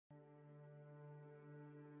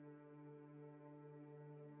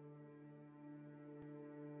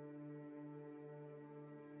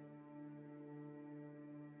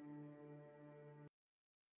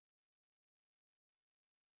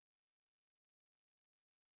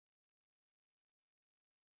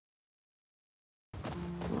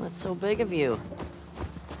That's so big of you.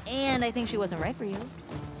 And I think she wasn't right for you.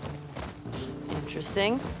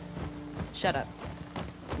 Interesting. Shut up.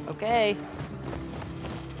 Okay.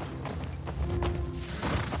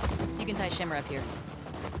 You can tie Shimmer up here.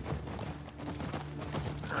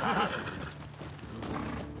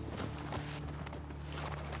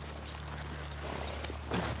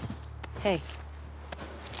 Hey.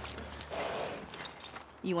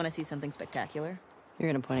 You want to see something spectacular? You're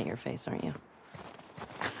gonna point at your face, aren't you?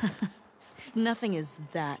 Nothing is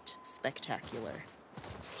that spectacular.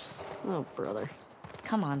 Oh, brother.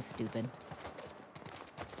 Come on, stupid.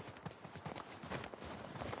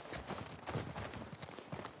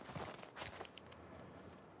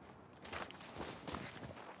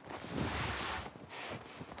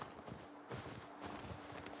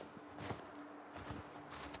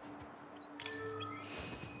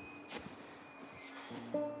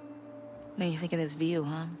 What do you think of this view,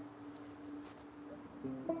 huh?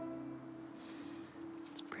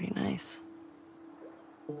 It's pretty nice.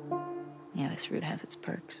 Yeah, this route has its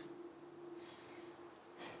perks.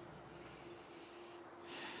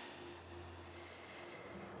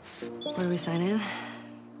 Where do we sign in?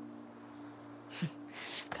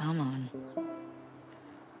 Come on.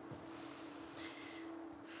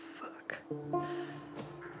 Fuck.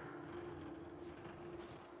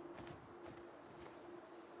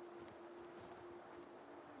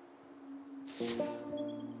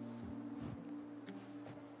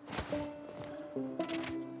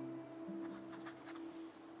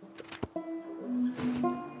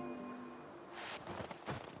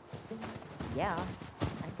 Yeah,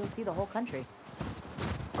 I'd go see the whole country.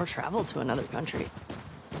 Or travel to another country.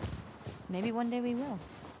 Maybe one day we will.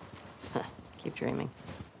 Keep dreaming.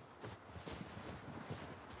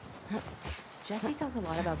 Jesse talked a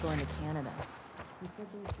lot about going to Canada. He said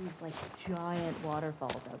there's these, like, giant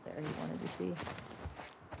waterfalls out there he wanted to see.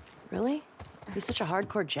 Really? He's such a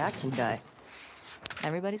hardcore Jackson guy.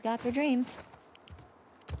 Everybody's got their dream.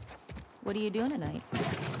 What are you doing tonight?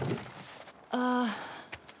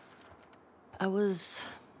 I was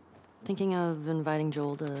thinking of inviting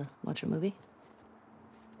Joel to watch a movie.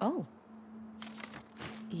 Oh.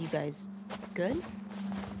 You guys good?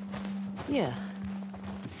 Yeah.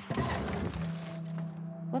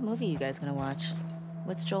 What movie you guys gonna watch?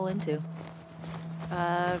 What's Joel into?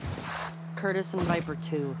 Curtis and Viper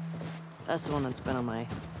 2. That's the one that's been on my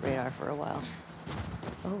radar for a while.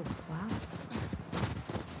 Oh, wow.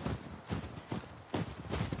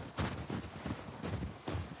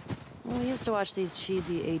 Well, we used to watch these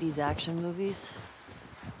cheesy 80s action movies.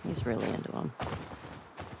 He's really into them.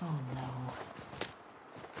 Oh, no.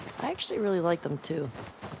 I actually really like them, too.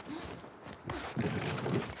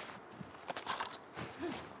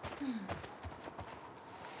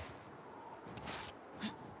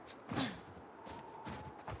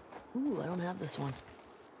 Ooh, I don't have this one.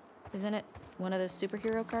 Isn't it one of those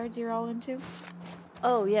superhero cards you're all into?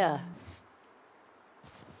 Oh, yeah.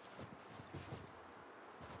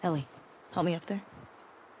 Ellie, help me up there.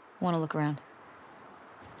 Want to look around.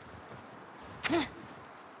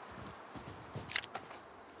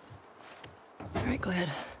 All right, go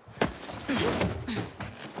ahead.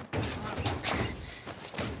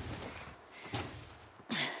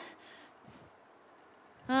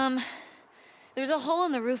 There's a hole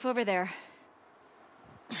in the roof over there.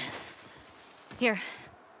 Here.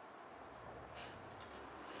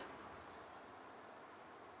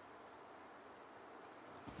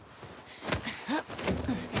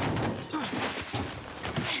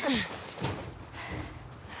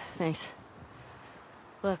 Thanks.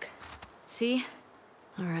 Look. See?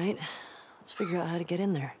 All right. Let's figure out how to get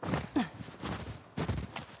in there.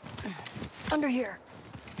 Under here.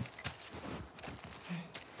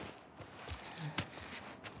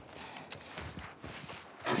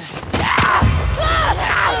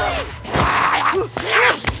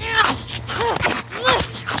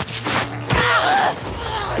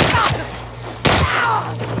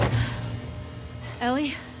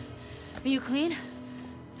 Ellie? Are you clean?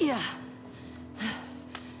 Yeah.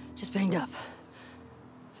 Just banged up.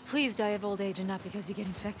 Please die of old age and not because you get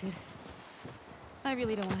infected. I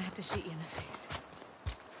really don't want to have to shoot you in the face.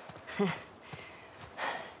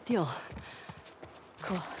 Deal.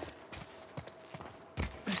 Cool.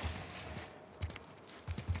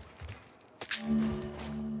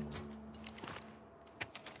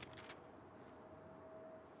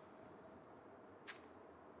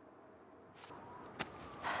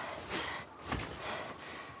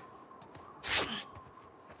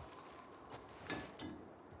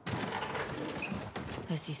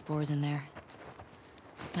 I see spores in there.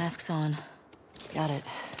 Masks on. Got it.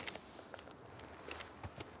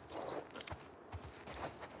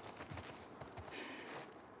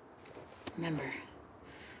 Remember,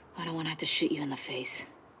 I don't want to have to shoot you in the face.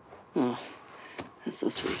 Oh, that's so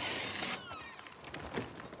sweet.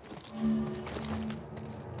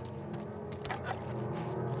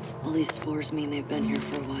 All these spores mean they've been here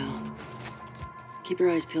for a while. Keep your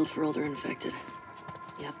eyes peeled for older infected.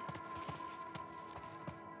 Yep.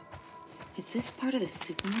 Is this part of the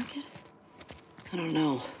supermarket? I don't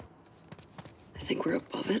know. I think we're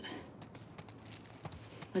above it.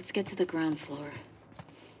 Let's get to the ground floor.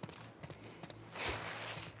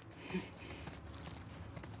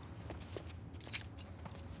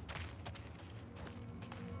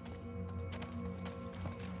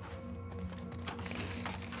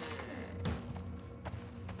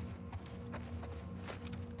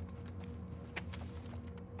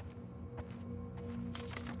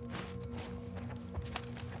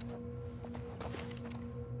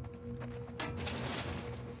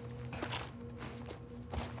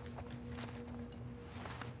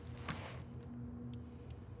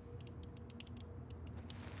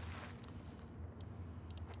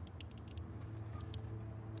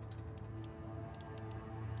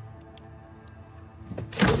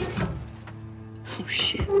 Oh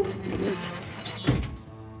shit, it worked.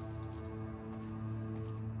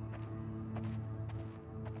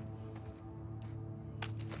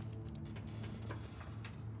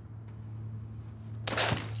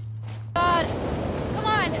 God! Come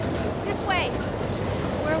on! This way!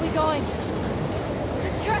 Where are we going?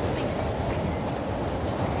 Just trust me!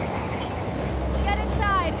 Get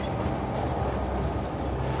inside!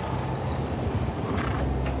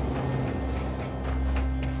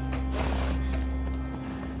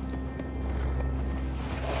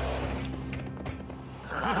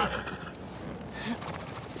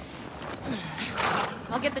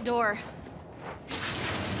 I'll get the door.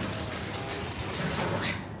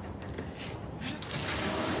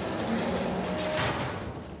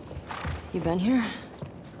 You been here?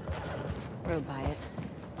 Rode by it.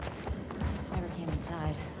 Never came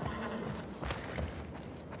inside.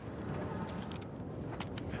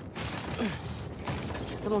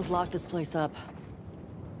 Someone's locked this place up.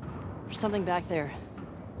 There's something back there.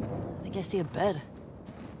 I think I see a bed.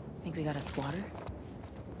 Think we got a squatter?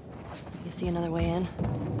 You see another way in?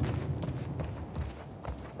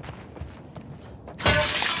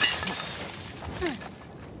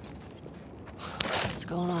 What's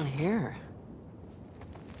going on here?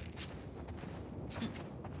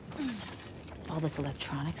 All this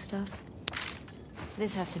electronic stuff?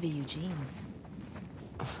 This has to be Eugene's.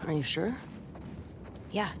 Are you sure?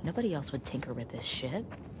 Yeah, nobody else would tinker with this shit.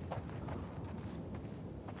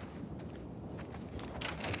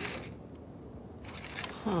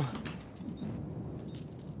 Huh.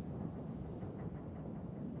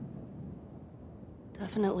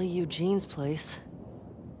 Definitely Eugene's place.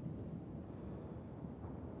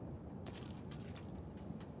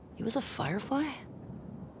 He was a Firefly?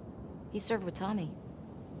 He served with Tommy.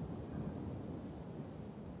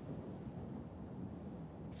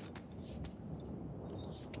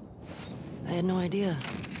 I had no idea.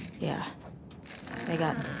 Yeah. They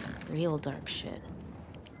got into some real dark shit.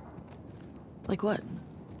 Like what?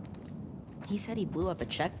 He said he blew up a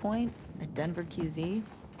checkpoint at Denver QZ,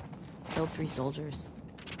 killed 3 soldiers,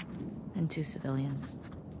 and 2 civilians.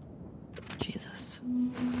 Jesus.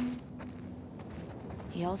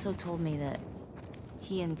 He also told me that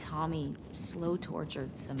he and Tommy slow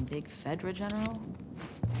tortured some big Fedra general.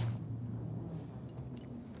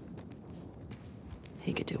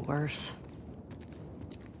 He could do worse.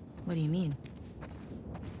 What do you mean?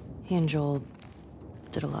 He and Joel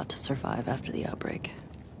did a lot to survive after the outbreak.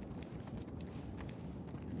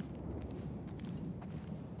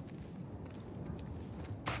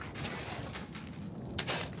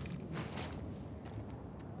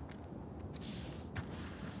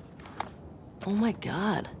 Oh my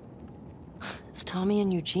God. It's Tommy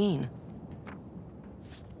and Eugene.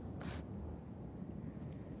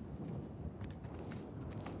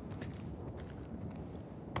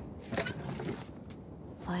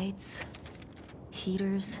 Lights,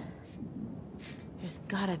 heaters. There's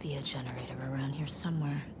gotta be a generator around here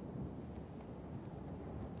somewhere.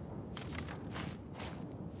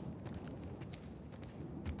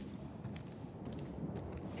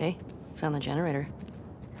 Okay, found the generator.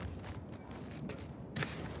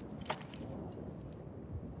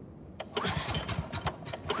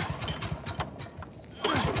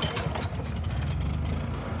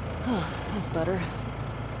 That's better.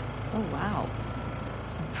 Oh, wow.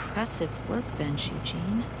 Impressive workbench,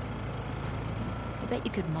 Eugene. I bet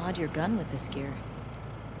you could mod your gun with this gear.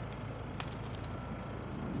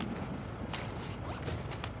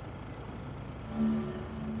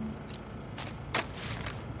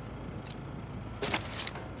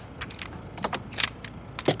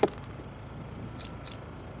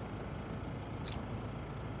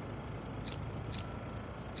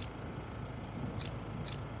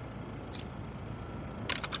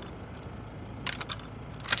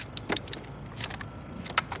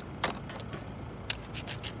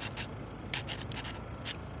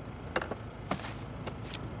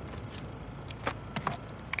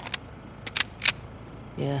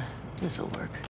 This'll work.